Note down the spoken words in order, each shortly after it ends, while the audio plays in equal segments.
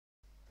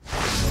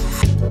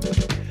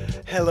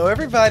Hello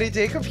everybody,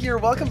 Dacob here.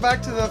 Welcome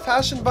back to the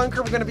Fashion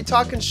Bunker. We're going to be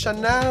talking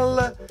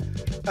Chanel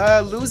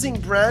losing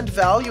brand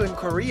value in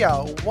Korea.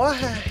 What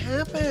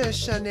happened,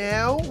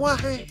 Chanel?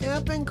 What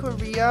happened,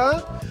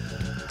 Korea?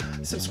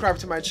 Subscribe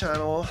to my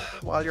channel.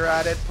 While you're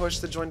at it, push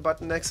the join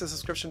button next to the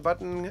subscription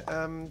button.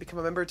 Become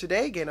a member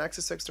today, gain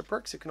access to extra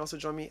perks. You can also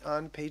join me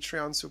on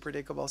Patreon,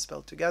 superdacob all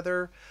spelled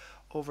together,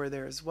 over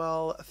there as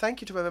well.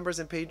 Thank you to my members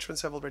and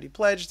patrons who have already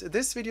pledged.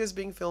 This video is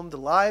being filmed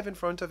live in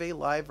front of a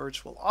live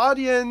virtual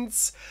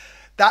audience.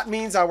 That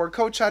means our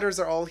co-chatters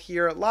are all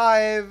here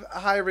live.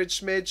 Hi,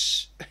 Rich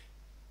Mitch.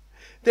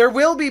 There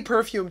will be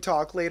perfume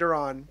talk later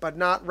on, but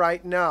not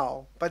right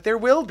now. But there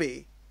will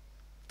be.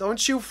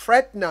 Don't you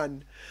fret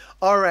none.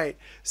 All right,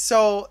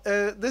 so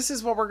this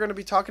is what we're going to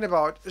be talking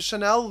about.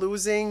 Chanel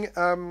losing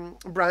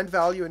brand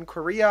value in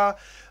Korea.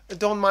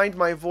 Don't mind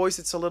my voice.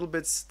 It's a little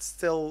bit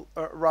still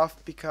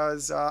rough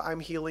because I'm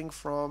healing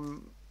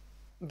from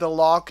the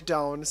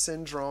lockdown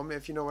syndrome,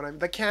 if you know what I mean.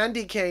 The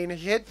candy cane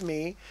hit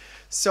me,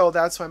 so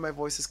that's why my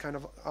voice is kind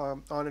of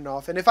on and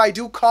off. And if I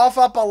do cough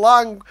up a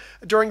lung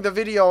during the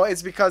video,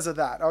 it's because of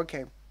that.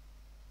 Okay.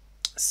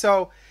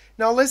 So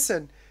now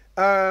listen.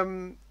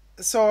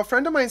 So a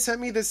friend of mine sent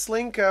me this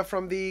link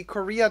from the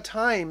Korea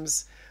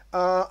Times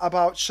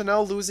about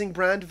Chanel losing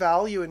brand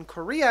value in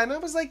Korea. And I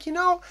was like, you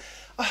know,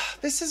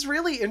 this is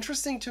really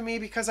interesting to me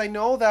because I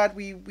know that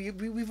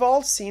we've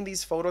all seen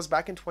these photos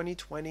back in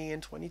 2020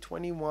 and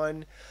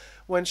 2021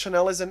 when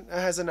Chanel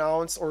has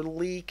announced or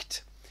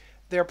leaked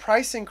their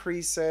price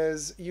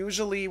increases.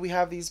 Usually we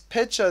have these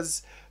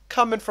pictures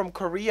coming from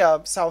Korea,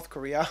 South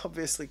Korea,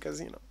 obviously,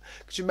 because, you know,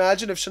 could you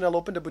imagine if Chanel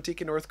opened a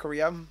boutique in North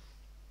Korea?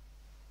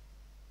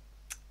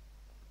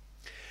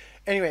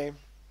 Anyway,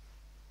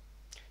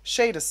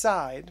 shade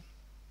aside,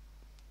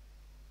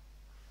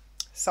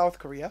 South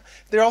Korea,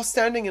 they're all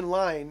standing in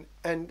line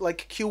and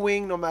like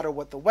queuing no matter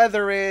what the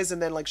weather is.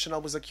 And then like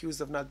Chanel was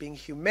accused of not being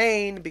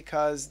humane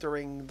because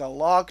during the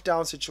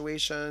lockdown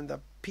situation, the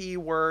P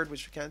word,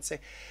 which we can't say,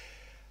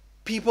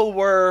 people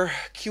were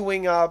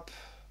queuing up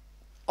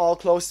all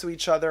close to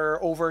each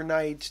other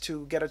overnight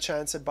to get a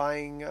chance at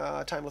buying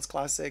a timeless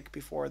classic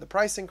before the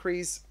price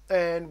increase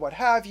and what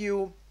have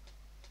you.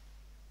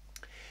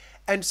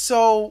 And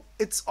so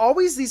it's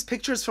always these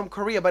pictures from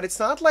Korea, but it's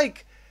not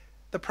like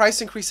the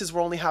price increases were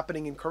only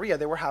happening in Korea.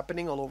 They were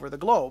happening all over the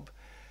globe.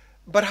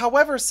 But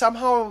however,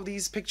 somehow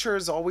these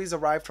pictures always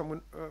arrived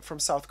from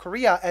South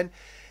Korea.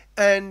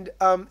 And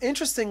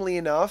interestingly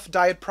enough,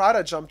 Diet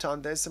Prada jumped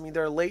on this. I mean,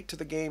 they're late to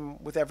the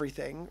game with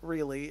everything,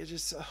 really. It's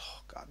just,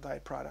 oh God,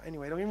 Diet Prada.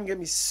 Anyway, don't even get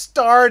me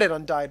started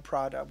on Diet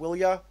Prada, will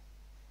ya?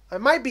 I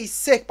might be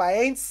sick, but I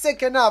ain't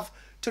sick enough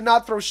to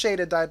not throw shade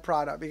at Diet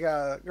Prada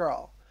because,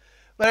 girl.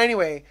 But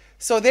anyway,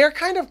 so they're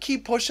kind of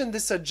keep pushing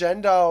this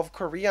agenda of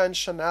Korea and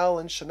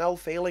Chanel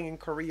failing in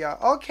Korea.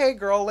 Okay,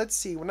 girl, let's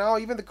see. Well, now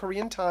even the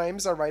Korean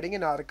Times are writing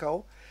an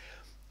article.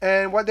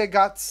 And what they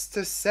got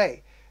to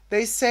say.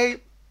 They say,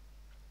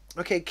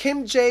 okay,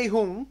 Kim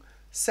Jae-hoong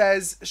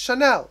says,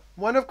 Chanel,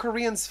 one of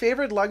Koreans'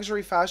 favorite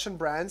luxury fashion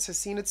brands, has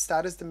seen its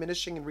status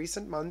diminishing in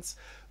recent months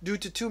due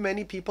to too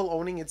many people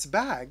owning its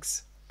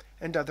bags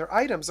and other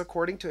items,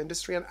 according to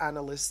industry and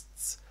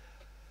analysts.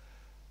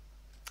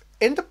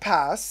 In the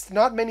past,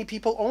 not many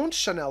people owned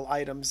Chanel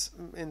items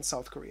in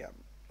South Korea.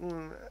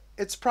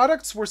 Its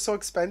products were so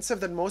expensive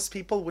that most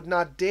people would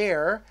not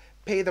dare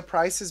pay the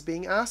prices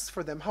being asked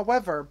for them.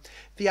 However,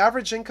 the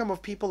average income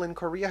of people in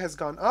Korea has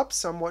gone up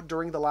somewhat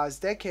during the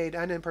last decade,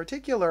 and in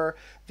particular,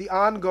 the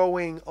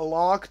ongoing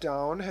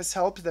lockdown has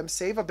helped them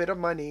save a bit of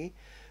money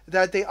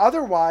that they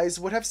otherwise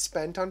would have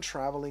spent on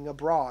traveling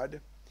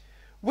abroad,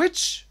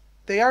 which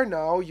they are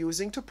now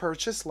using to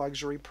purchase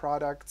luxury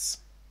products.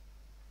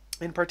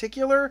 In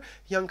particular,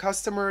 young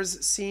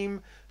customers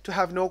seem to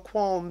have no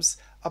qualms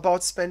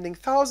about spending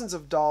thousands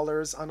of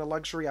dollars on a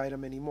luxury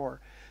item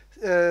anymore.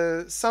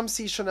 Some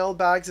see Chanel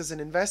bags as an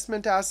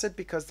investment asset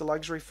because the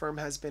luxury firm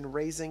has been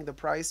raising the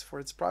price for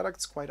its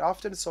products quite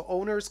often, so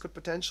owners could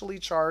potentially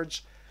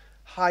charge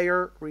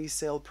higher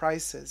resale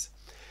prices.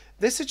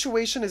 This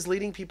situation is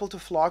leading people to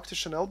flock to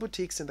Chanel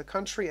boutiques in the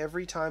country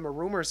every time a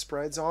rumor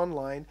spreads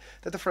online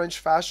that the French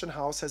fashion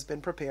house has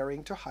been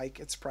preparing to hike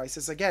its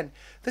prices again.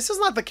 This is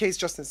not the case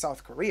just in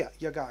South Korea,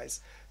 you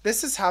guys.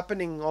 This is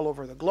happening all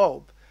over the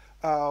globe.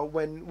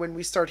 When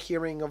we start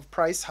hearing of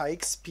price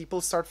hikes,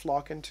 people start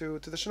flocking to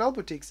the Chanel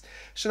boutiques.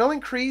 Chanel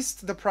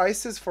increased the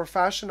prices for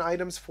fashion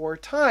items 4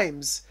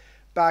 times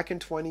back in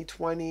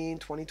 2020 and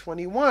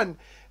 2021.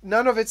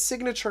 None of its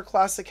signature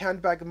classic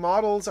handbag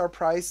models are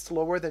priced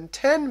lower than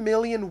 10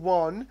 million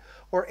won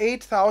or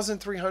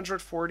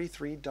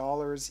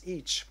 $8,343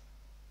 each.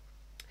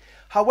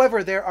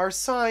 However, there are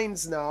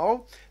signs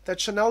now that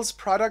Chanel's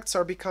products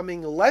are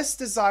becoming less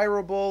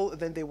desirable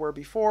than they were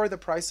before. The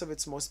price of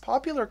its most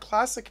popular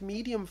classic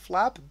medium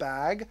flap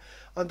bag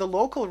on the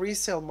local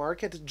resale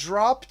market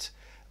dropped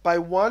by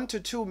 1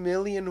 to 2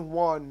 million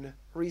won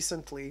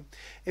recently.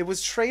 It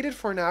was traded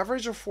for an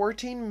average of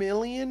 14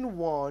 million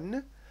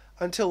won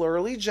until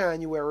early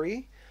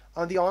January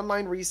on the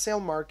online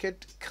resale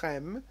market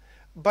Creme,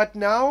 but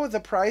now the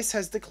price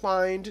has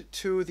declined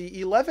to the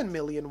 11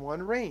 million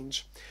won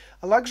range.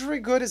 A luxury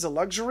good is a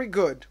luxury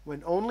good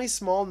when only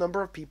small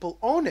number of people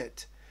own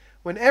it.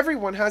 When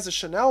everyone has a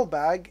Chanel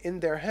bag in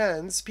their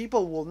hands,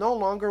 people will no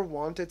longer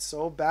want it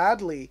so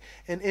badly,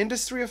 an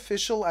industry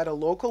official at a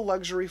local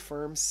luxury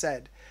firm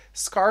said.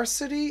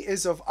 Scarcity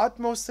is of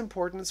utmost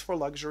importance for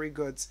luxury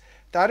goods.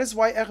 That is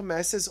why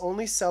Hermès is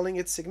only selling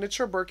its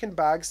signature Birkin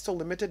bags to a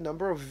limited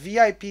number of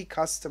VIP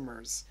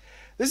customers.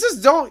 This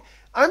is don't.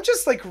 I'm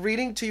just like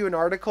reading to you an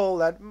article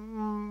that,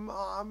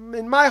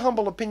 in my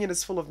humble opinion,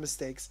 is full of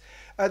mistakes.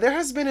 There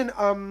has been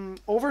an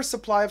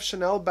oversupply of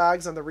Chanel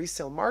bags on the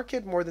resale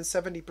market. More than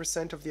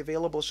 70% of the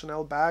available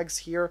Chanel bags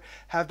here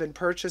have been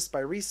purchased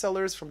by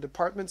resellers from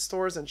department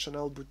stores and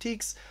Chanel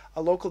boutiques,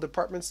 a local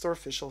department store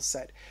official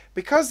said.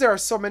 Because there are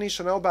so many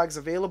Chanel bags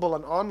available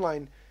on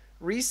online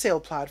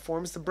resale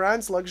platforms, the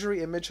brand's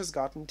luxury image has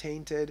gotten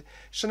tainted.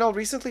 Chanel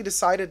recently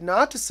decided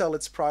not to sell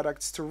its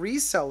products to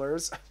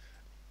resellers.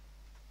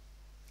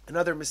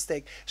 Another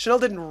mistake. Chanel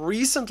didn't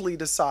recently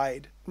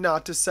decide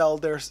not to sell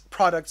their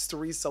products to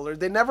resellers.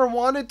 They never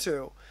wanted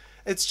to.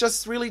 It's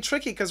just really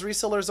tricky because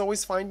resellers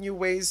always find new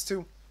ways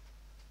to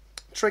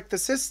trick the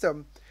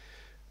system.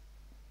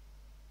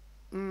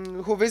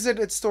 Who visit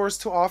its stores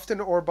too often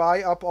or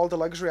buy up all the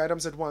luxury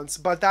items at once,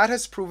 but that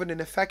has proven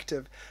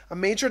ineffective, a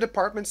major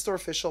department store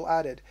official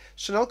added.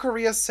 Chanel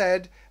Korea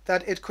said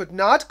that it could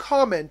not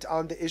comment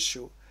on the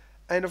issue.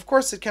 And of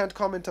course it can't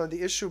comment on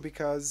the issue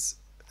because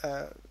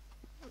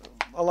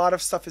a lot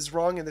of stuff is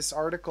wrong in this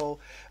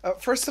article.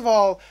 First of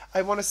all,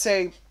 I want to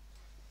say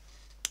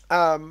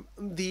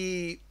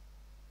the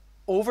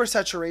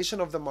oversaturation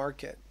of the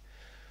market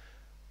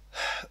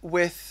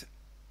with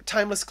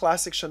timeless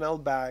classic Chanel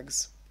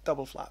bags,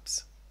 double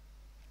flaps,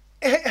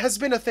 it has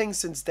been a thing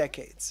since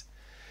decades.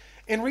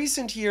 In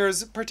recent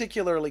years,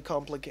 particularly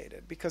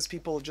complicated because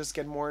people just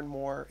get more and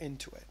more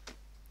into it.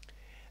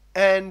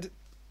 And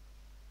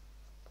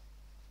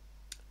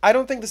I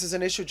don't think this is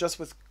an issue just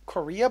with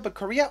Korea, but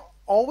Korea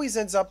always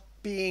ends up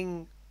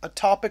being a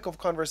topic of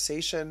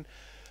conversation,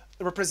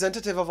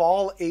 representative of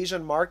all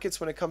Asian markets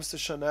when it comes to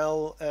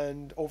Chanel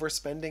and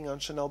overspending on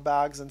Chanel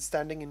bags and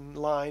standing in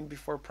line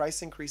before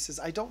price increases.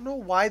 I don't know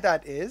why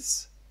that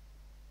is.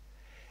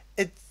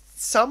 It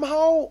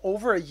somehow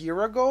over a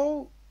year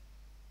ago,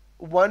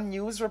 one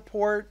news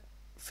report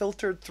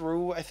filtered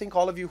through. I think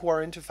all of you who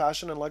are into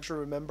fashion and luxury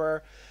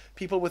remember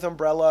people with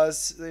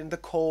umbrellas in the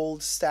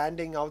cold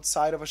standing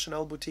outside of a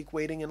Chanel boutique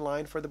waiting in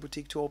line for the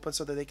boutique to open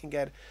so that they can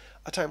get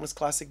a timeless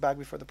classic bag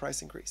before the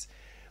price increase.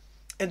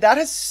 And that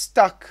has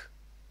stuck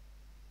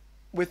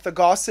with the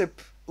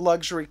gossip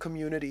luxury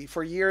community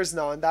for years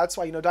now. And that's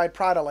why, Diet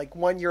Prada, like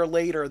 1 year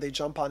later, they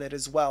jump on it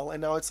as well.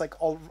 And now it's like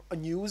all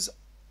news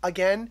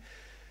again.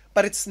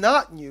 But it's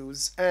not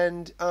news.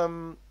 And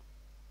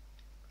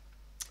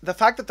the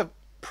fact that the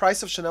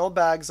price of Chanel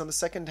bags on the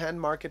second-hand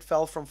market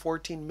fell from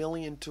 14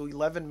 million to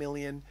 11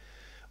 million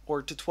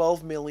or to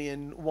 12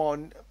 million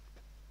won,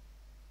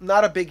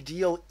 not a big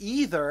deal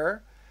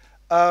either.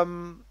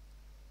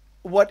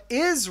 What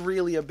is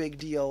really a big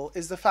deal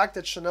is the fact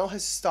that Chanel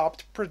has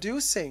stopped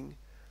producing,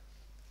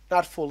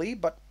 not fully,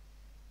 but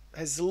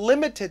has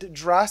limited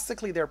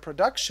drastically their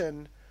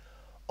production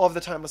of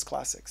the timeless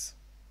classics.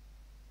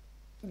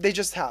 They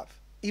just have.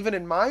 Even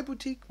in my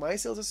boutique, my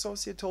sales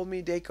associate told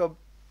me, Dacob,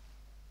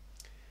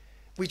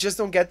 we just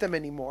don't get them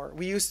anymore.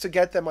 We used to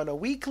get them on a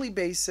weekly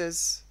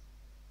basis.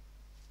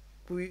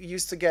 We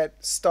used to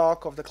get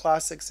stock of the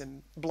classics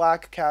in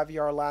black,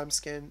 caviar,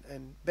 lambskin,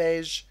 and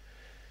beige.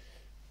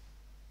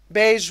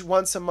 Beige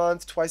once a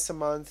month, twice a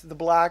month. The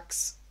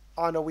blacks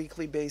on a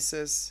weekly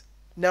basis.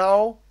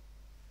 Now,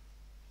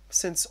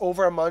 since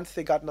over a month,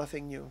 they got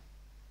nothing new.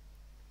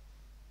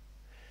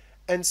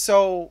 And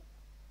so,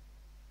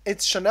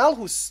 it's Chanel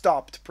who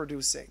stopped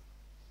producing.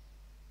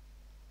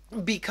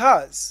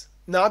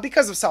 Not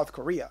because of South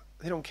Korea.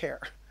 They don't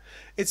care.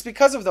 It's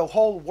because of the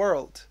whole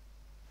world.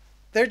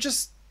 They're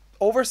just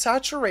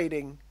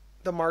oversaturating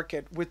the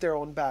market with their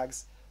own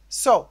bags.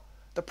 So,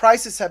 the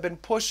prices have been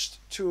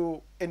pushed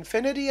to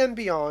infinity and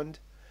beyond.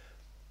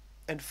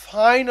 And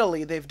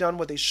finally, they've done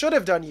what they should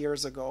have done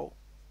years ago.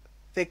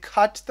 They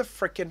cut the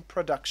frickin'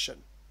 production.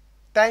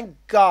 Thank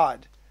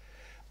God.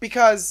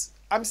 Because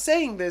I'm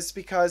saying this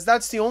because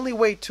that's the only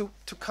way to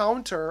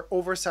counter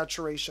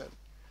oversaturation.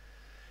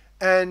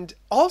 And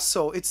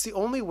also, it's the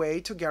only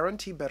way to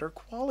guarantee better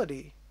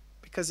quality.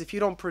 Because if you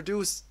don't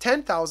produce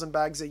 10,000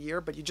 bags a year,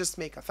 but you just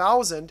make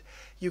 1,000,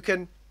 you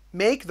can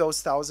make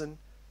those 1,000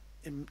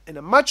 in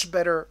a much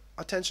better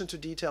attention to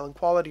detail and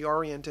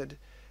quality-oriented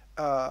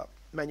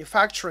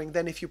manufacturing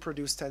than if you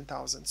produce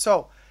 10,000.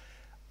 So,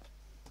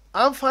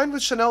 I'm fine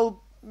with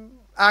Chanel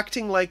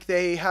acting like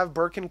they have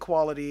Birkin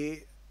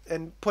quality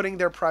and putting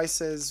their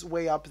prices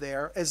way up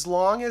there, as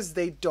long as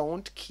they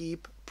don't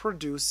keep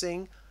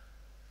producing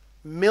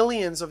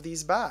millions of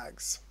these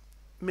bags.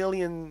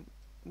 Millions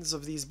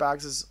of these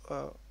bags is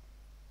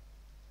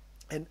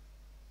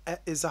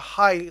a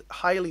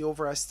highly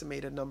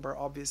overestimated number,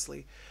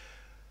 obviously.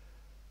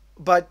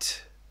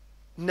 But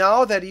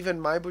now that even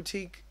my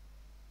boutique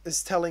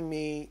is telling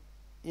me,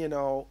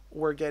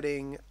 we're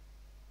getting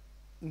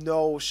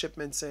no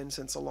shipments in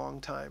since a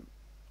long time.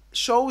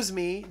 Shows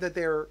me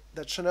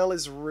that Chanel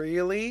is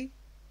really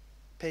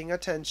paying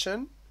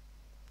attention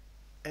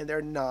and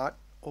they're not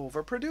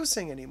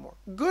overproducing anymore.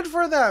 Good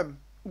for them.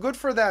 Good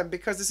for them,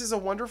 because this is a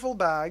wonderful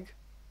bag.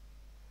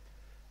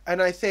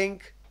 And I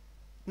think,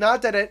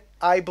 not that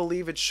I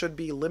believe it should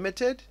be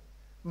limited,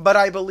 but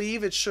I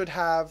believe it should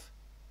have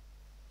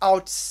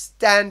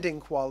outstanding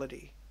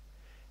quality.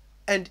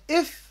 And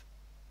if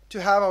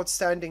to have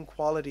outstanding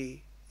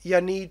quality, you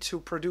need to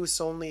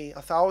produce only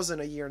 1,000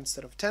 a year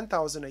instead of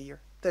 10,000 a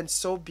year, then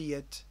so be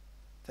it.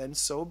 Then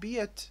so be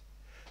it.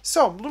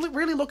 So I'm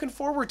really looking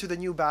forward to the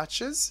new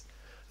batches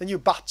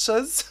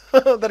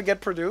that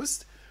get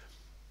produced,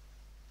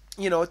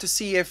 to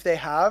see if they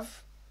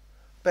have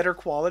better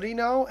quality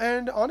now.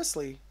 And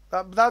honestly,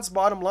 that's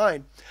bottom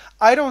line.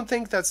 I don't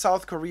think that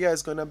South Korea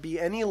is going to be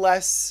any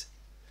less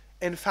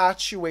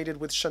infatuated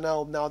with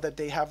Chanel now that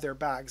they have their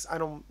bags. I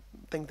don't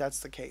think that's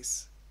the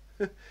case.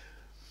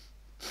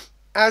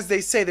 As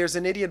they say, there's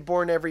an idiot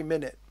born every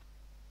minute,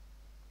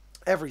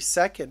 every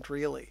second,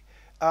 really.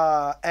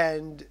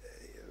 And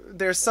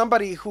there's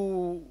somebody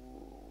who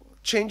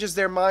changes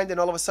their mind and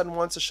all of a sudden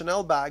wants a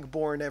Chanel bag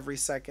born every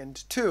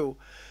second too.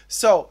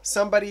 So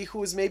somebody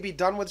who is maybe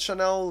done with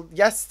Chanel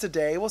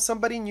yesterday, well,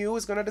 somebody new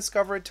is going to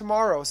discover it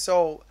tomorrow.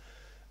 So,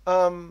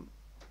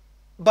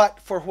 but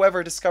for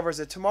whoever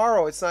discovers it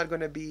tomorrow, it's not going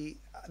to be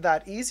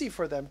that easy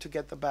for them to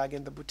get the bag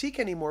in the boutique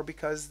anymore,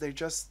 because they're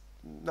just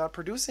not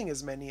producing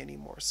as many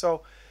anymore.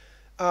 So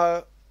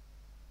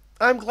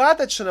I'm glad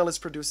that Chanel is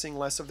producing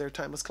less of their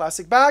timeless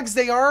classic bags.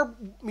 They are,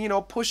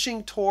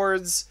 pushing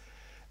towards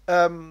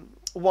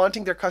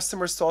wanting their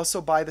customers to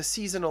also buy the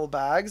seasonal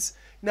bags.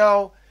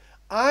 Now,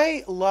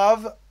 I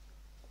love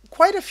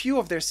quite a few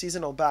of their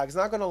seasonal bags,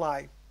 not going to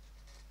lie.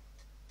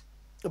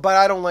 But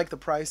I don't like the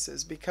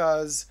prices,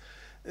 because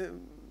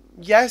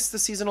yes, the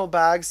seasonal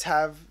bags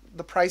have,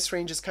 the price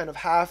range is kind of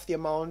half the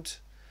amount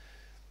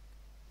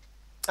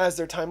as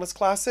their timeless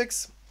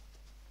classics,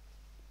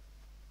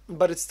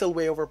 but it's still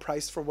way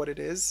overpriced for what it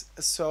is.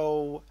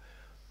 So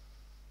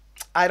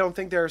I don't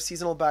think their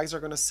seasonal bags are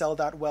going to sell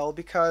that well,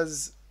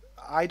 because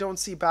I don't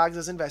see bags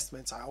as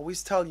investments. I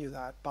always tell you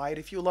that. Buy it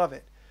if you love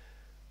it.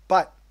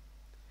 But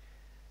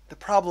the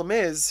problem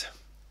is,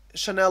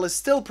 Chanel is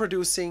still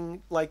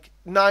producing like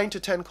 9 to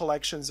 10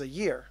 collections a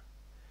year.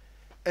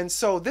 And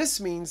so this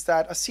means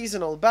that a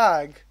seasonal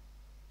bag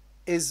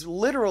is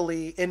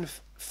literally in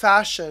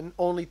fashion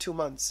only 2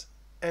 months,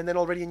 and then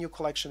already a new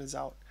collection is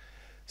out.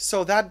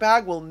 So that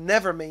bag will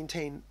never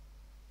maintain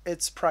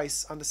its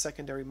price on the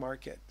secondary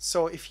market.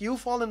 So if you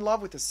fall in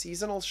love with a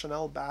seasonal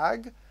Chanel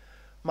bag,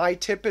 my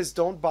tip is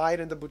don't buy it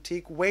in the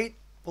boutique. Wait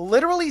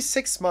literally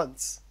 6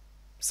 months,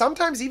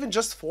 sometimes even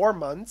just 4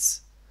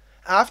 months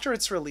after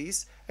its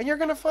release, and you're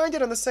going to find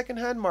it on the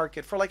secondhand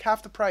market for like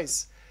half the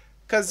price.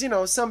 Because,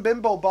 some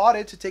bimbo bought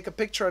it to take a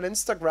picture on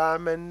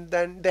Instagram, and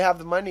then they have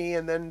the money,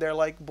 and then they're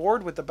like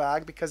bored with the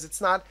bag because it's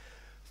not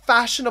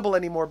fashionable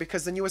anymore,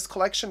 because the newest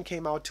collection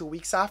came out 2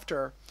 weeks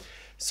after.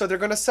 So they're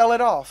going to sell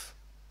it off.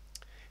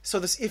 So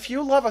if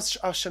you love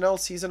a Chanel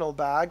seasonal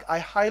bag, I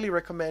highly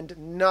recommend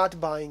not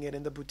buying it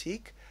in the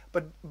boutique,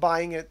 but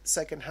buying it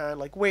secondhand.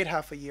 Like, wait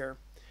half a year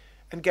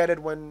and get it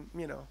when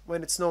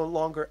it's no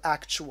longer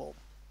actual.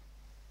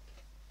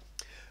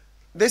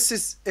 This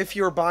is if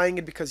you're buying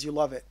it because you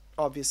love it,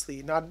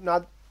 obviously.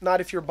 Not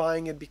if you're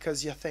buying it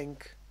because you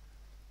think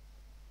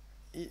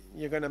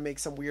you're going to make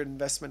some weird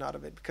investment out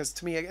of it. Because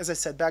to me, as I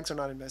said, bags are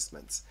not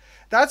investments.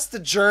 That's the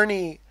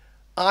journey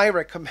I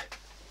recommend.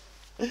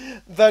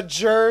 The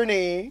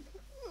journey.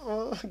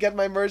 Get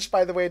my merch,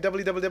 by the way,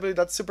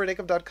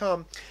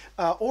 www.superdacob.com,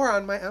 or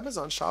on my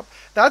Amazon shop.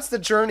 That's the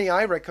journey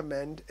I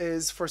recommend,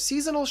 is for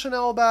seasonal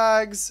Chanel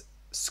bags.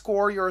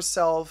 Score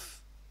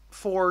yourself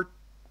 4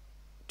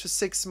 to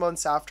 6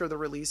 months after the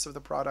release of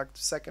the product,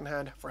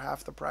 secondhand for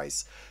half the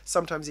price,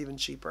 sometimes even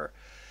cheaper.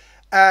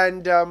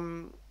 And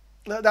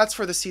that's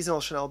for the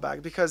seasonal Chanel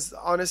bag, because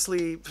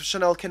honestly,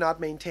 Chanel cannot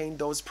maintain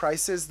those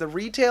prices. The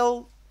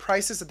retail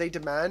prices that they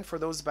demand for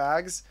those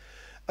bags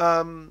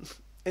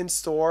in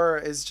store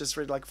is just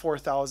like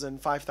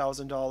 $4,000,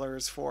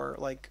 $5,000 for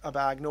like a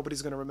bag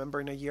nobody's going to remember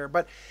in a year.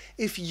 But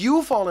if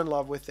you fall in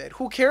love with it,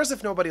 who cares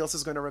if nobody else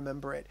is going to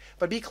remember it?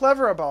 But be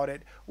clever about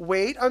it.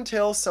 Wait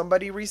until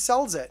somebody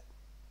resells it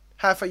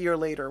half a year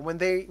later, when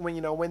they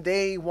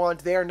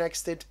want their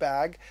next it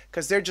bag,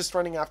 because they're just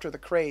running after the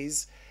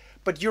craze,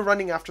 but you're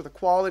running after the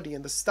quality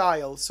and the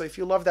style. So if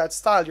you love that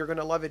style, you're going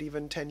to love it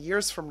even 10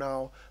 years from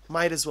now.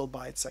 Might as well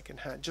buy it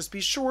secondhand. Just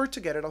be sure to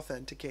get it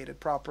authenticated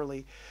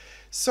properly.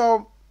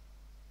 So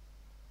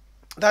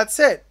that's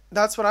it.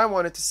 That's what I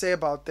wanted to say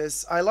about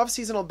this. I love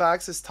seasonal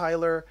bags, says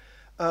Tyler.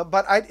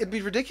 But it'd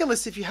be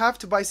ridiculous if you have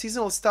to buy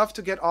seasonal stuff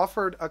to get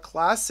offered a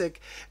classic.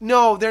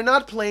 No, they're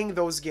not playing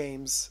those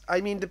games.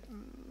 I mean,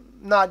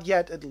 not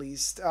yet, at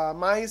least.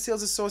 My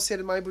sales associate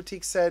in my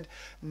boutique said,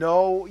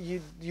 no,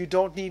 you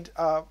don't need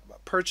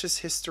purchase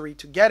history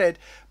to get it.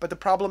 But the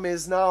problem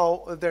is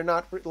now they're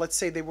not. Let's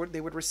say they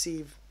would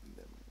receive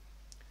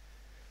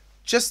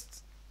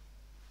just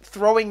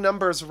throwing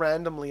numbers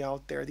randomly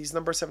out there. These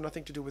numbers have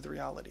nothing to do with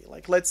reality.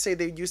 Like, let's say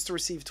they used to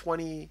receive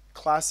 20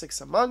 classics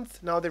a month.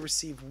 Now they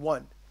receive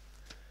 1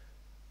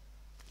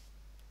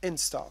 in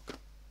stock.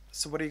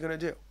 So what are you going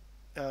to do?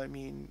 I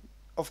mean,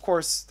 of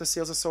course, the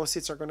sales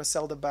associates are going to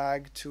sell the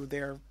bag to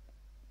their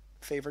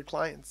favorite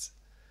clients.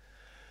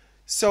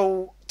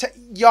 So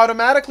you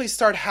automatically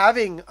start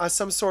having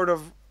some sort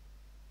of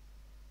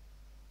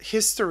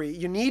history.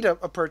 You need a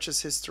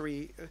purchase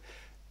history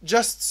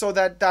just so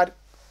that that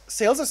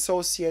sales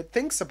associate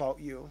thinks about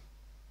you.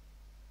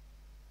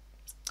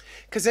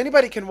 Because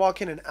anybody can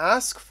walk in and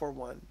ask for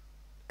one,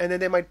 and then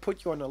they might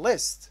put you on a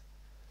list.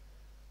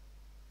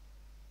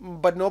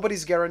 But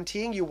nobody's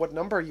guaranteeing you what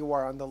number you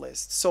are on the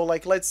list. So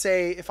like, let's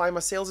say if I'm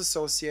a sales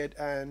associate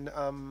and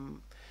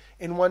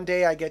in one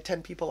day I get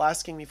 10 people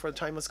asking me for a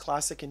Timeless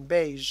Classic in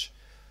beige,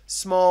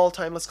 small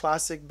Timeless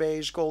Classic,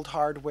 beige, gold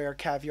hardware,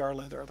 caviar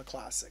leather, the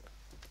classic.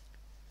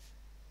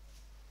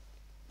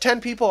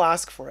 10 people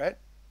ask for it.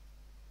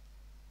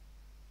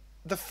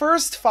 The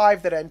first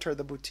 5 that enter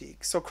the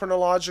boutique, so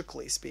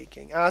chronologically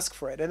speaking, ask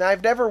for it. And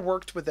I've never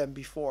worked with them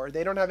before.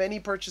 They don't have any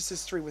purchase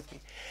history with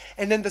me.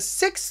 And then the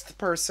 6th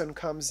person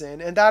comes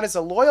in, and that is a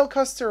loyal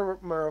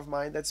customer of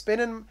mine that's been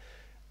in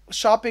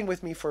shopping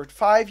with me for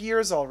 5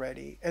 years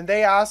already. And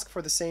they ask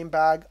for the same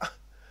bag.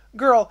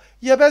 Girl,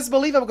 you best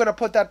believe I'm going to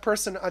put that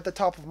person at the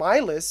top of my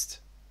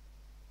list.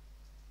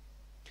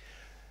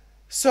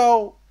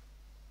 So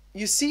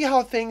you see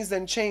how things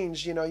then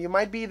change. You know, you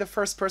might be the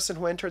first person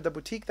who entered the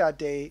boutique that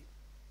day,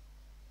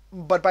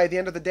 but by the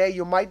end of the day,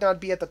 you might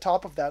not be at the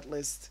top of that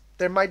list.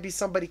 There might be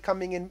somebody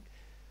coming in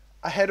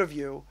ahead of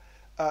you.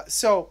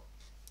 So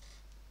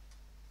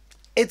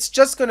it's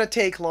just going to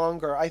take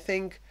longer. I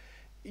think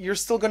you're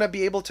still going to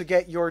be able to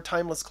get your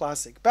Timeless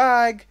Classic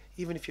bag,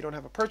 even if you don't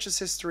have a purchase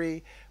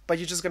history, but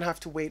you're just going to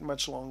have to wait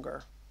much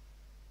longer.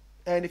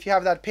 And if you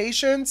have that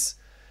patience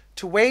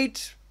to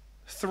wait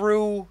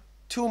through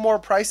 2 more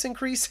price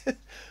increases,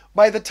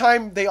 by the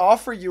time they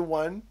offer you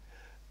one,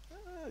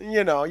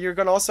 you know, you're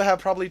going to also have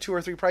probably 2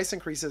 or 3 price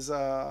increases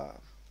on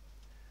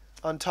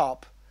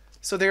top.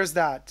 So there's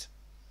that.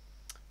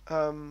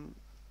 You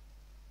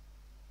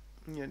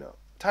know,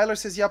 Tyler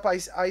says, yep,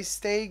 I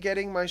stay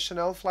getting my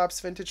Chanel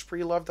flaps vintage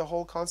pre-loved. The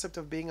whole concept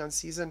of being on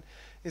season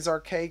is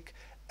archaic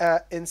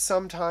in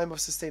some time of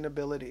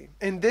sustainability.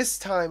 In this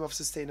time of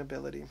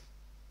sustainability.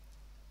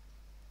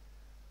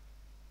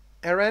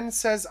 Erin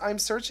says, I'm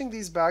searching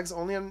these bags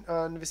only on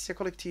Vestiaire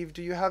Collective.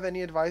 Do you have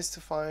any advice to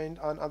find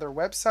on other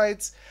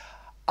websites?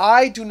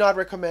 I do not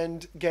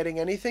recommend getting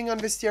anything on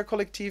Vestiaire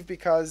Collective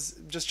because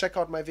just check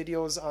out my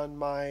videos on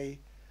my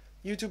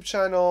YouTube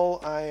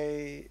channel.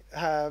 I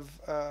have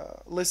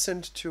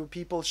listened to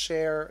people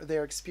share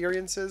their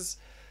experiences,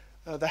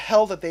 the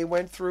hell that they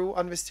went through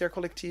on Vestiaire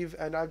Collective,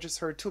 and I've just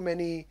heard too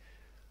many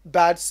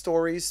bad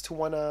stories to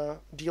want to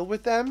deal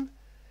with them.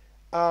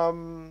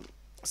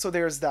 So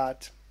there's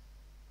that.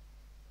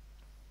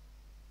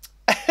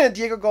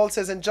 Diego Gold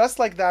says, and just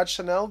like that,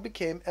 Chanel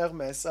became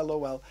Hermes,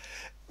 LOL.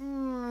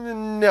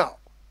 No,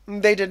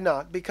 they did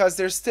not, because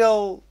they're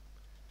still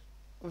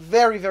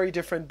very, very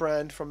different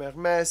brand from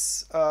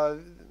Hermes.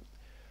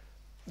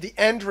 The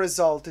end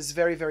result is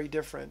very, very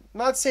different.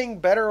 Not saying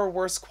better or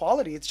worse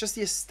quality, it's just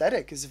the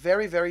aesthetic is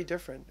very, very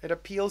different. It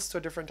appeals to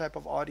a different type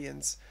of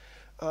audience.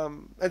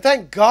 And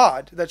thank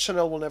God that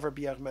Chanel will never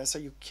be Hermes. Are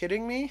you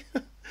kidding me?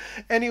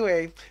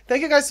 Anyway,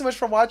 thank you guys so much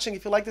for watching.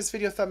 If you like this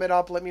video, thumb it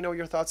up. Let me know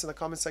your thoughts in the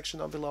comment section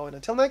down below. And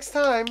until next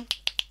time,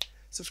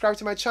 subscribe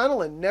to my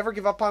channel and never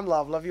give up on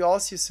love. Love you all.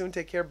 See you soon.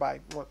 Take care.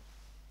 Bye.